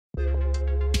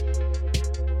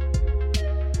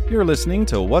You're listening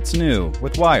to What's New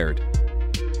with Wired.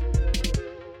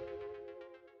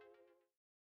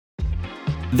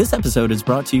 This episode is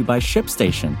brought to you by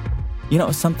ShipStation. You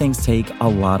know, some things take a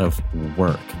lot of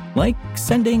work, like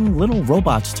sending little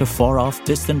robots to far-off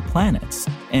distant planets.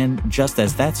 And just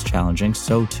as that's challenging,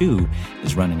 so too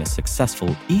is running a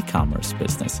successful e-commerce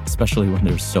business, especially when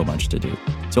there's so much to do.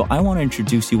 So I want to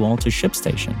introduce you all to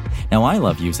ShipStation. Now, I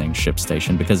love using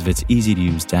ShipStation because of its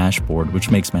easy-to-use dashboard,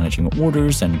 which makes managing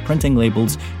orders and printing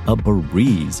labels a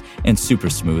breeze and super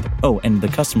smooth. Oh, and the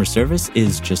customer service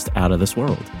is just out of this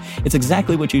world. It's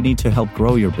exactly what you need to help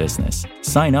grow your business.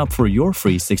 Sign up for your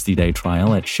free 60-day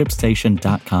trial at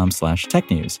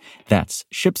shipstation.com/technews. That's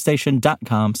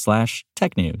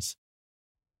shipstation.com/technews.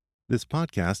 This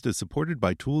podcast is supported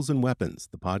by Tools and Weapons,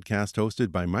 the podcast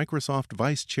hosted by Microsoft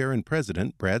Vice Chair and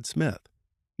President Brad Smith.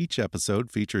 Each episode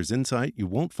features insight you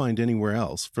won't find anywhere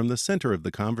else from the center of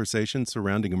the conversation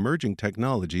surrounding emerging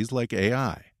technologies like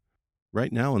AI.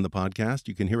 Right now in the podcast,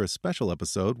 you can hear a special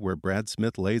episode where Brad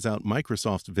Smith lays out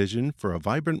Microsoft's vision for a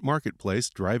vibrant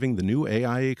marketplace driving the new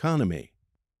AI economy.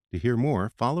 To hear more,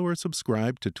 follow or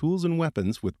subscribe to Tools and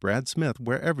Weapons with Brad Smith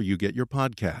wherever you get your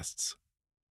podcasts.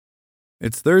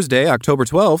 It's Thursday, October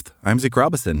 12th. I'm Zeke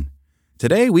Robison.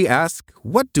 Today we ask,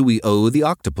 what do we owe the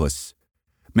octopus?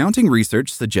 Mounting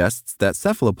research suggests that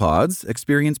cephalopods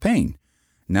experience pain.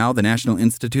 Now the National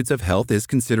Institutes of Health is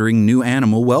considering new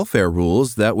animal welfare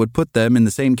rules that would put them in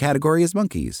the same category as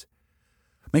monkeys.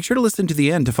 Make sure to listen to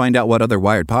the end to find out what other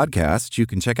Wired podcasts you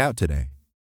can check out today.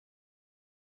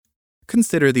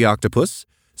 Consider the octopus.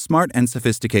 Smart and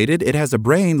sophisticated, it has a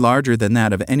brain larger than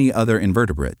that of any other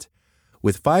invertebrate.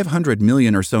 With 500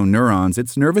 million or so neurons,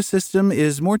 its nervous system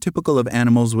is more typical of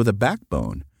animals with a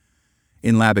backbone.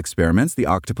 In lab experiments, the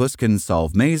octopus can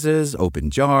solve mazes,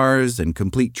 open jars, and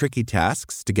complete tricky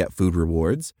tasks to get food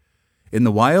rewards. In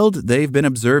the wild, they've been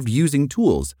observed using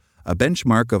tools, a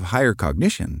benchmark of higher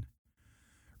cognition.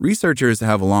 Researchers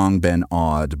have long been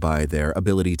awed by their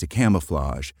ability to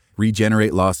camouflage,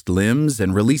 regenerate lost limbs,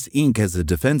 and release ink as a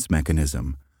defense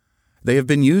mechanism. They have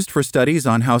been used for studies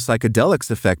on how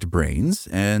psychedelics affect brains,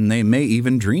 and they may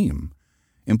even dream.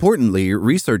 Importantly,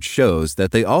 research shows that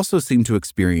they also seem to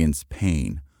experience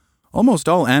pain. Almost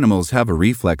all animals have a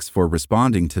reflex for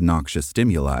responding to noxious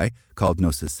stimuli, called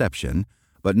nociception,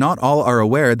 but not all are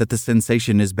aware that the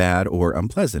sensation is bad or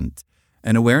unpleasant.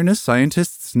 An awareness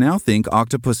scientists now think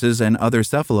octopuses and other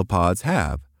cephalopods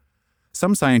have.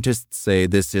 Some scientists say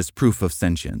this is proof of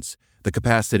sentience, the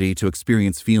capacity to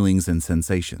experience feelings and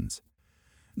sensations.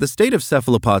 The state of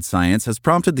cephalopod science has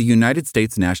prompted the United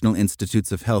States National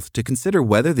Institutes of Health to consider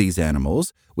whether these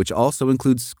animals, which also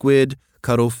include squid,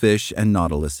 cuttlefish, and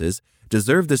nautiluses,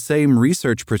 deserve the same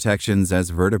research protections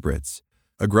as vertebrates.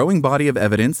 A growing body of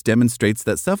evidence demonstrates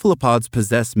that cephalopods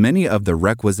possess many of the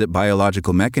requisite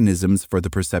biological mechanisms for the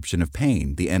perception of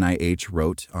pain, the NIH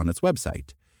wrote on its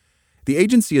website. The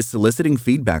agency is soliciting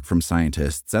feedback from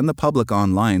scientists and the public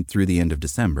online through the end of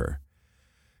December.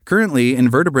 Currently,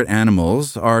 invertebrate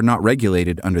animals are not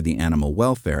regulated under the Animal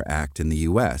Welfare Act in the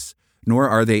U.S., nor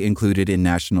are they included in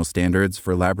national standards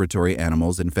for laboratory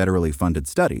animals in federally funded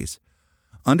studies.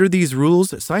 Under these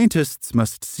rules, scientists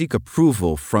must seek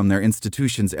approval from their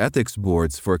institution's ethics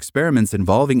boards for experiments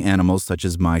involving animals such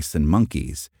as mice and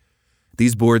monkeys.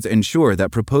 These boards ensure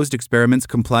that proposed experiments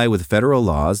comply with federal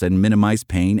laws and minimize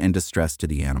pain and distress to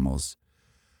the animals.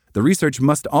 The research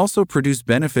must also produce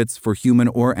benefits for human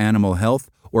or animal health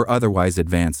or otherwise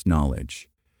advanced knowledge.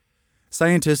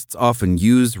 Scientists often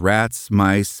use rats,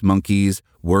 mice, monkeys,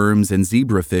 worms, and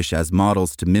zebrafish as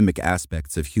models to mimic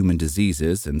aspects of human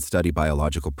diseases and study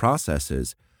biological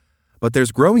processes. But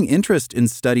there's growing interest in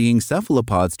studying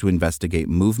cephalopods to investigate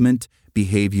movement,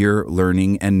 behavior,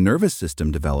 learning, and nervous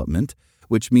system development,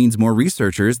 which means more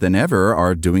researchers than ever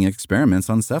are doing experiments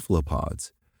on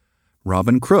cephalopods.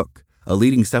 Robin Crook, a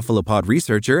leading cephalopod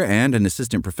researcher and an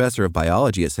assistant professor of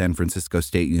biology at San Francisco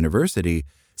State University,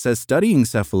 says studying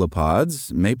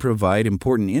cephalopods may provide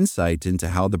important insight into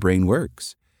how the brain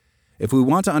works. If we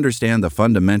want to understand the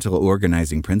fundamental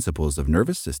organizing principles of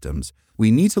nervous systems, we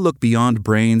need to look beyond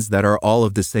brains that are all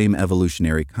of the same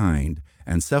evolutionary kind,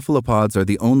 and cephalopods are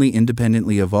the only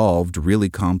independently evolved,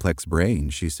 really complex brain,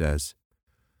 she says.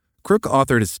 Crook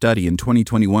authored a study in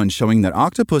 2021 showing that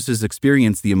octopuses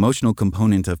experience the emotional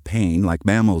component of pain like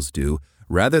mammals do,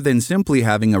 rather than simply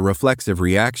having a reflexive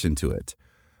reaction to it.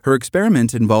 Her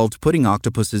experiment involved putting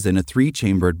octopuses in a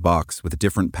 3-chambered box with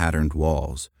different patterned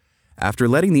walls. After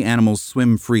letting the animals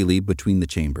swim freely between the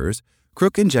chambers,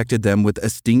 Crook injected them with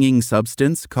a stinging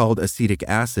substance called acetic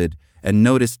acid and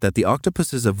noticed that the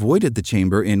octopuses avoided the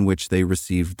chamber in which they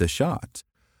received the shot.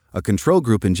 A control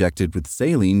group injected with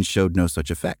saline showed no such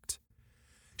effect.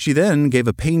 She then gave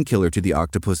a painkiller to the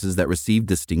octopuses that received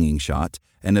the stinging shot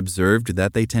and observed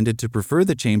that they tended to prefer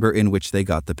the chamber in which they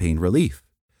got the pain relief.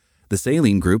 The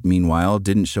saline group, meanwhile,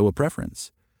 didn't show a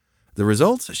preference. The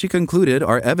results, she concluded,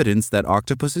 are evidence that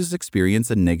octopuses experience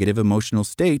a negative emotional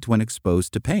state when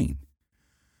exposed to pain.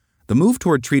 The move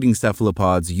toward treating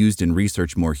cephalopods used in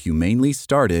research more humanely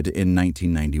started in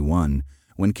 1991,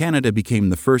 when Canada became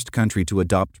the first country to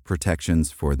adopt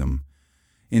protections for them.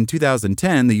 In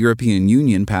 2010, the European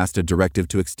Union passed a directive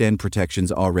to extend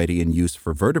protections already in use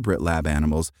for vertebrate lab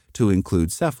animals to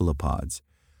include cephalopods.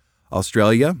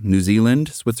 Australia, New Zealand,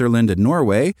 Switzerland, and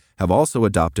Norway have also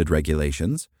adopted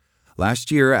regulations. Last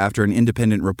year, after an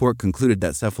independent report concluded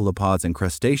that cephalopods and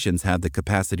crustaceans have the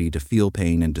capacity to feel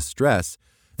pain and distress,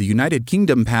 the United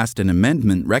Kingdom passed an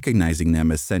amendment recognizing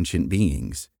them as sentient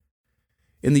beings.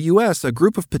 In the U.S., a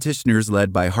group of petitioners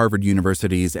led by Harvard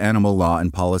University's Animal Law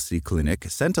and Policy Clinic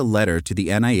sent a letter to the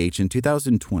NIH in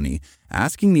 2020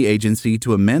 asking the agency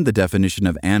to amend the definition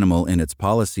of animal in its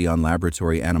policy on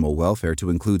laboratory animal welfare to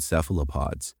include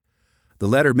cephalopods. The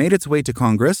letter made its way to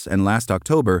Congress, and last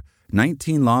October,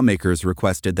 19 lawmakers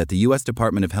requested that the U.S.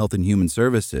 Department of Health and Human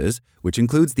Services, which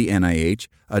includes the NIH,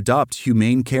 adopt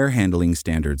humane care handling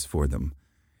standards for them.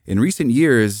 In recent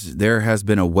years, there has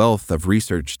been a wealth of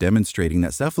research demonstrating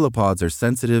that cephalopods are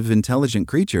sensitive, intelligent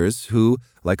creatures who,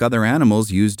 like other animals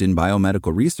used in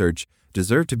biomedical research,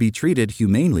 deserve to be treated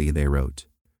humanely, they wrote.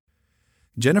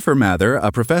 Jennifer Mather,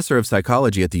 a professor of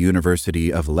psychology at the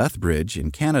University of Lethbridge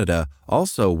in Canada,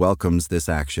 also welcomes this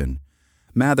action.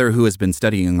 Mather, who has been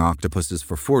studying octopuses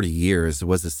for 40 years,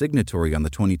 was a signatory on the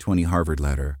 2020 Harvard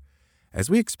letter. As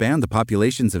we expand the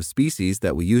populations of species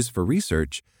that we use for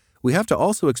research, we have to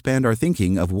also expand our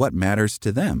thinking of what matters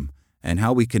to them and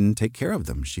how we can take care of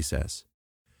them, she says.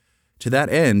 To that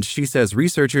end, she says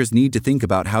researchers need to think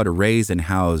about how to raise and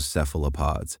house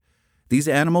cephalopods. These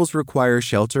animals require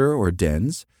shelter or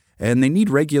dens, and they need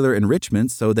regular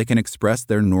enrichment so they can express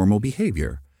their normal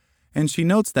behavior. And she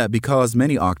notes that because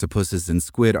many octopuses and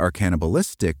squid are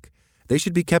cannibalistic, they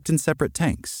should be kept in separate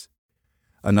tanks.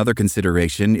 Another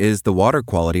consideration is the water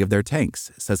quality of their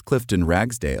tanks, says Clifton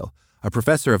Ragsdale, a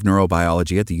professor of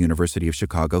neurobiology at the University of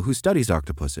Chicago who studies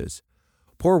octopuses.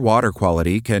 Poor water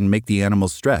quality can make the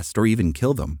animals stressed or even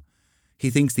kill them.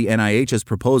 He thinks the NIH's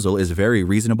proposal is very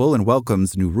reasonable and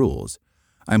welcomes new rules.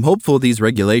 I'm hopeful these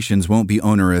regulations won't be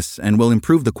onerous and will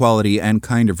improve the quality and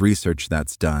kind of research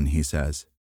that's done, he says.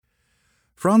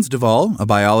 Franz Duvall, a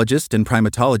biologist and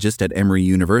primatologist at Emory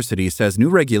University, says new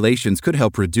regulations could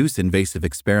help reduce invasive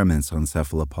experiments on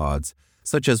cephalopods,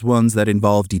 such as ones that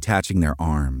involve detaching their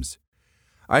arms.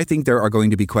 I think there are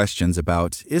going to be questions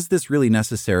about, is this really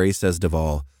necessary, says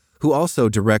Duvall, who also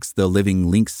directs the Living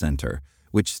Links Center,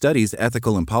 which studies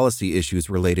ethical and policy issues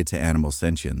related to animal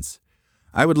sentience.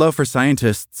 I would love for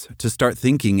scientists to start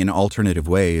thinking in alternative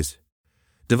ways.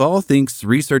 Duvall thinks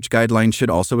research guidelines should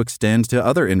also extend to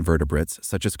other invertebrates,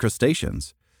 such as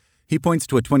crustaceans. He points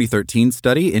to a 2013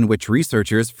 study in which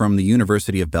researchers from the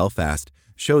University of Belfast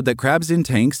showed that crabs in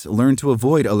tanks learned to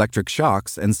avoid electric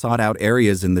shocks and sought out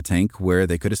areas in the tank where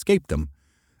they could escape them.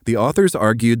 The authors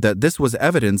argued that this was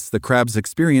evidence the crabs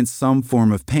experienced some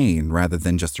form of pain rather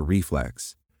than just a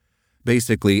reflex.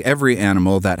 Basically, every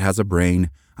animal that has a brain,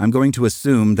 I'm going to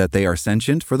assume that they are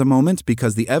sentient for the moment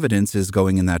because the evidence is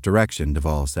going in that direction,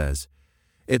 Duvall says.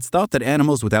 It's thought that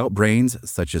animals without brains,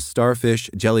 such as starfish,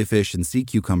 jellyfish, and sea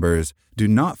cucumbers, do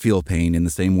not feel pain in the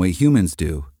same way humans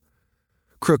do.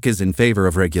 Crook is in favor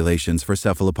of regulations for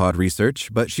cephalopod research,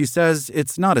 but she says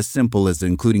it's not as simple as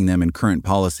including them in current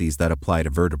policies that apply to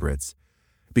vertebrates.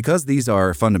 Because these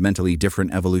are fundamentally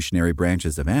different evolutionary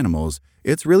branches of animals,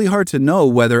 it's really hard to know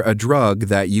whether a drug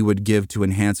that you would give to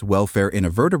enhance welfare in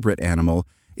a vertebrate animal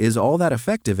is all that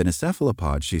effective in a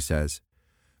cephalopod, she says.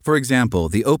 For example,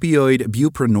 the opioid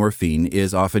buprenorphine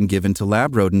is often given to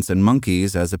lab rodents and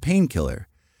monkeys as a painkiller.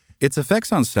 Its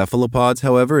effects on cephalopods,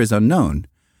 however, is unknown.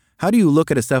 How do you look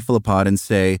at a cephalopod and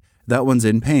say, that one's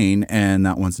in pain and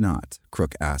that one's not?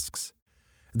 Crook asks.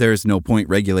 There's no point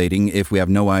regulating if we have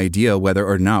no idea whether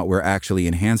or not we're actually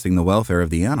enhancing the welfare of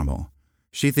the animal.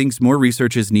 She thinks more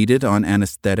research is needed on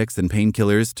anesthetics and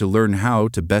painkillers to learn how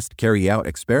to best carry out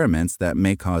experiments that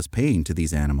may cause pain to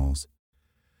these animals.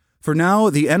 For now,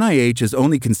 the NIH is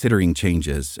only considering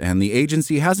changes, and the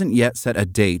agency hasn't yet set a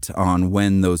date on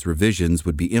when those revisions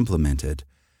would be implemented.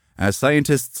 As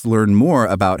scientists learn more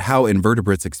about how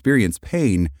invertebrates experience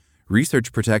pain,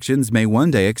 research protections may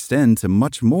one day extend to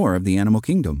much more of the animal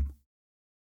kingdom.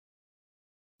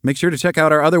 Make sure to check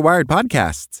out our other Wired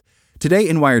podcasts. Today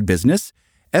in Wired Business,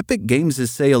 Epic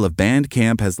Games' sale of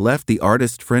Bandcamp has left the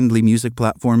artist-friendly music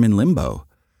platform in limbo.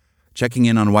 Checking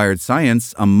in on Wired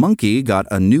Science, a monkey got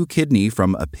a new kidney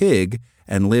from a pig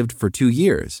and lived for 2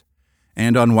 years.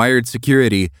 And on Wired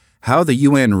Security, how the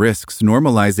UN risks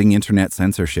normalizing internet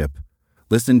censorship.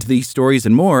 Listen to these stories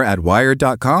and more at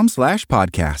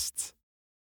wired.com/podcasts.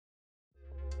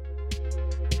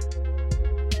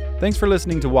 Thanks for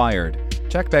listening to Wired.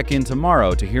 Check back in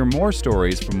tomorrow to hear more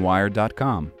stories from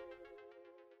Wired.com.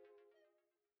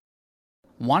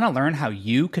 Want to learn how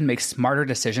you can make smarter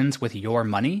decisions with your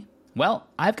money? Well,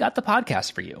 I've got the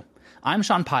podcast for you. I'm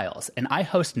Sean Piles, and I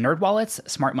host NerdWallet's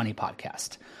Smart Money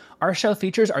Podcast. Our show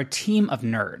features our team of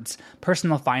nerds,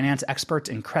 personal finance experts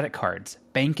in credit cards,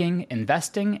 banking,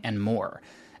 investing, and more.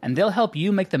 And they'll help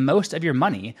you make the most of your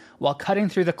money while cutting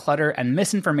through the clutter and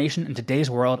misinformation in today's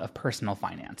world of personal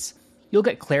finance. You'll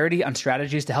get clarity on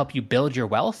strategies to help you build your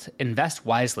wealth, invest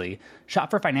wisely, shop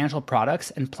for financial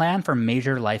products, and plan for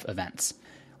major life events.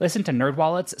 Listen to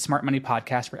NerdWallet's Smart Money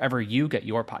Podcast wherever you get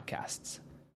your podcasts.